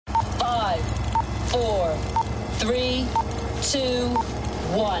4, 3, 2,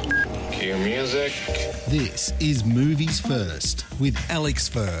 1. Cue music. This is Movies First with Alex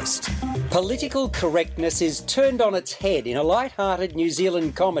First. Political correctness is turned on its head in a light-hearted New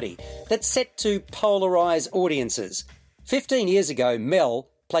Zealand comedy that's set to polarise audiences. 15 years ago, Mel,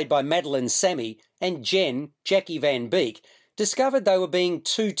 played by Madeline Sammy, and Jen, Jackie Van Beek, discovered they were being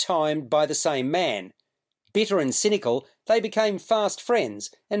two-timed by the same man. Bitter and cynical, they became fast friends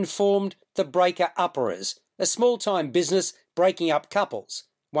and formed the Breaker-Upperers, a small-time business breaking up couples,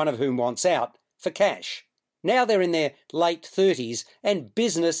 one of whom wants out for cash. Now they're in their late 30s and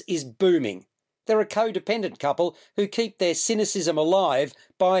business is booming. They're a codependent couple who keep their cynicism alive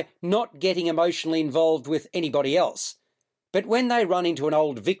by not getting emotionally involved with anybody else. But when they run into an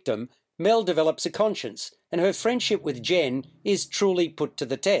old victim, Mel develops a conscience, and her friendship with Jen is truly put to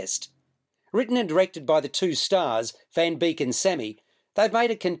the test. Written and directed by the two stars, Van Beek and Sammy, they've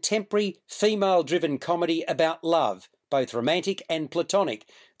made a contemporary, female-driven comedy about love, both romantic and platonic,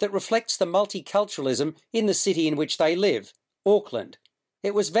 that reflects the multiculturalism in the city in which they live, Auckland.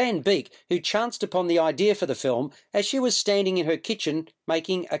 It was Van Beek who chanced upon the idea for the film as she was standing in her kitchen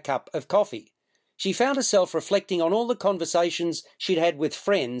making a cup of coffee. She found herself reflecting on all the conversations she'd had with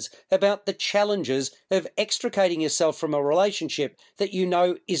friends about the challenges of extricating yourself from a relationship that you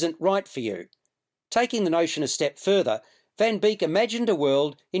know isn't right for you. Taking the notion a step further, Van Beek imagined a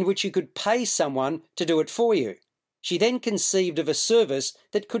world in which you could pay someone to do it for you. She then conceived of a service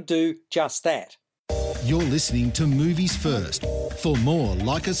that could do just that. You're listening to Movies First. For more,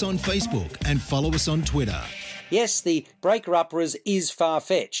 like us on Facebook and follow us on Twitter. Yes, the Breaker-Upperers is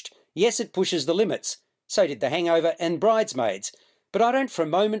far-fetched. Yes, it pushes the limits. So did The Hangover and Bridesmaids. But I don't for a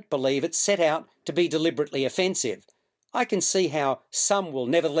moment believe it's set out to be deliberately offensive. I can see how some will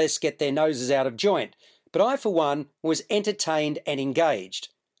nevertheless get their noses out of joint, but I, for one, was entertained and engaged.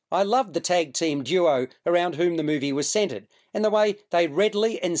 I loved the tag team duo around whom the movie was centred, and the way they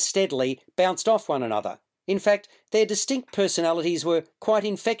readily and steadily bounced off one another. In fact, their distinct personalities were quite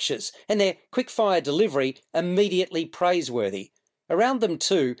infectious, and their quick-fire delivery immediately praiseworthy. Around them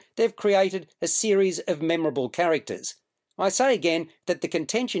too, they've created a series of memorable characters. I say again that the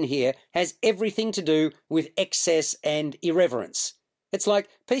contention here has everything to do with excess and irreverence. It's like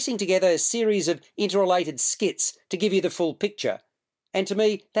piecing together a series of interrelated skits to give you the full picture. And to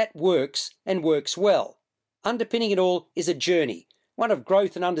me, that works and works well. Underpinning it all is a journey, one of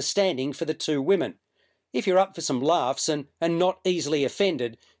growth and understanding for the two women. If you're up for some laughs and are not easily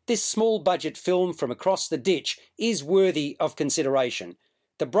offended, this small-budget film from across the ditch is worthy of consideration.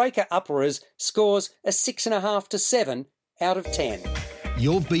 The Breaker-Upperers scores a 6.5 to 7 out of 10.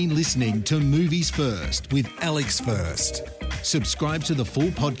 You've been listening to Movies First with Alex First. Subscribe to the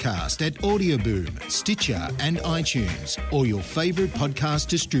full podcast at Audioboom, Stitcher and iTunes, or your favourite podcast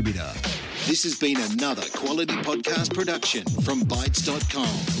distributor. This has been another quality podcast production from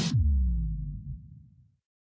Bytes.com.